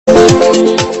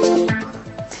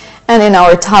And in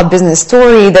our top business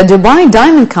story, the Dubai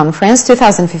Diamond Conference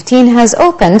 2015 has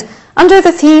opened under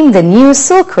the theme The New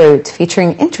Silk Route,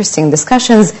 featuring interesting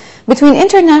discussions between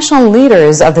international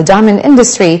leaders of the diamond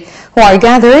industry who are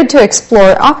gathered to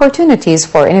explore opportunities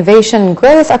for innovation and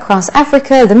growth across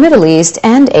Africa, the Middle East,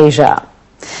 and Asia.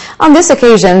 On this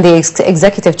occasion, the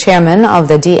executive chairman of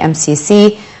the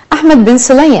DMCC, Ahmed bin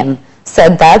Sulayem,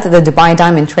 said that the Dubai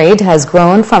diamond trade has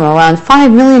grown from around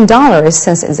 $5 million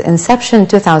since its inception in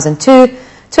 2002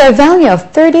 to a value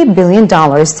of $30 billion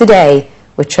today,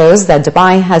 which shows that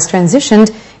Dubai has transitioned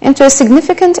into a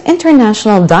significant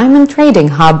international diamond trading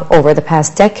hub over the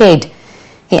past decade.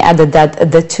 He added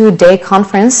that the two-day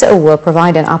conference will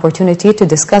provide an opportunity to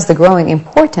discuss the growing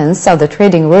importance of the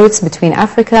trading routes between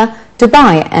Africa,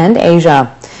 Dubai, and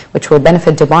Asia, which will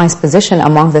benefit Dubai's position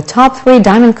among the top 3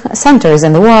 diamond centers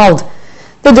in the world.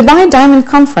 The Dubai Diamond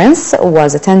Conference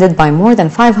was attended by more than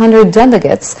 500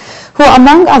 delegates who,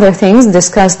 among other things,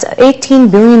 discussed $18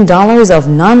 billion of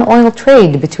non-oil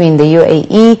trade between the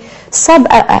UAE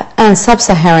and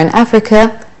Sub-Saharan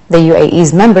Africa, the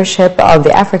UAE's membership of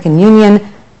the African Union,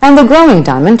 and the growing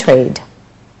diamond trade.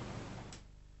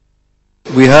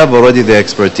 We have already the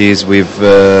expertise. We've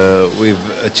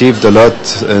achieved a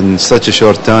lot in such a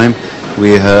short time.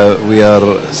 We've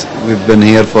been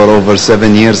here for over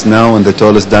 7 years now in the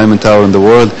tallest diamond tower in the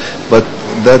world, but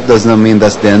that does not mean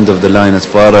that's the end of the line as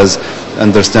far as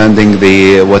understanding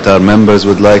what our members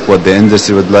would like, what the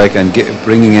industry would like, and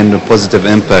bringing in a positive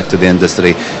impact to the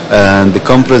industry. And the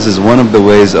conference is one of the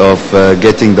ways of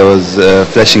getting those,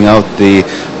 fleshing out the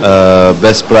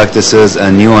best practices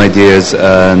and new ideas.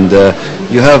 And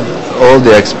you have all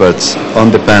the experts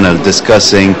on the panel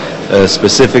discussing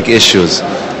specific issues.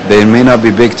 They may not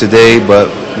be big today, but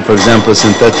for example,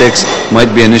 synthetics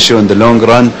might be an issue in the long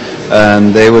run,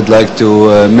 and they would like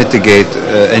to mitigate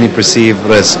any perceived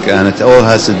risk. And it all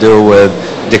has to do with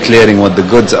declaring what the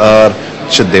goods are,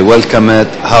 should they welcome it,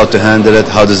 how to handle it,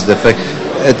 how does it affect.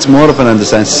 It's more of an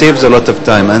understanding, saves a lot of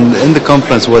time. And in the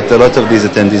conference, what a lot of these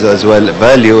attendees as well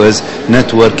value is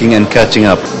networking and catching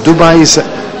up. Dubai is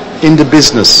in the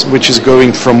business which is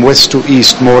going from west to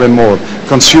east more and more.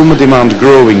 Consumer demand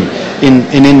growing in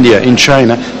India, in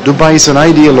China. Dubai is an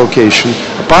ideal location.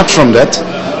 Apart from that,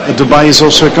 Dubai is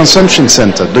also a consumption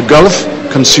center. The Gulf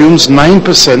consumes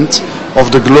 9%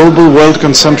 of the global world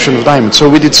consumption of diamonds. So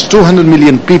with its 200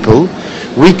 million people,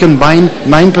 we combine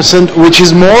 9%, which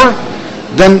is more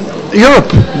than Europe,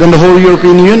 than the whole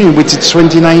European Union with its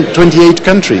 28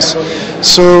 countries.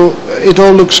 So it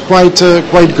all looks quite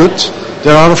good.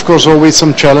 There are, of course, always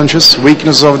some challenges,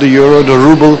 weakness of the euro, the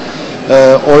ruble,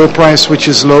 oil price which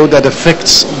is low, that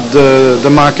affects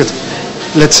the market,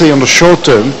 let's say on the short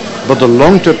term, but the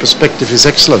long-term perspective is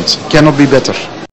excellent, cannot be better.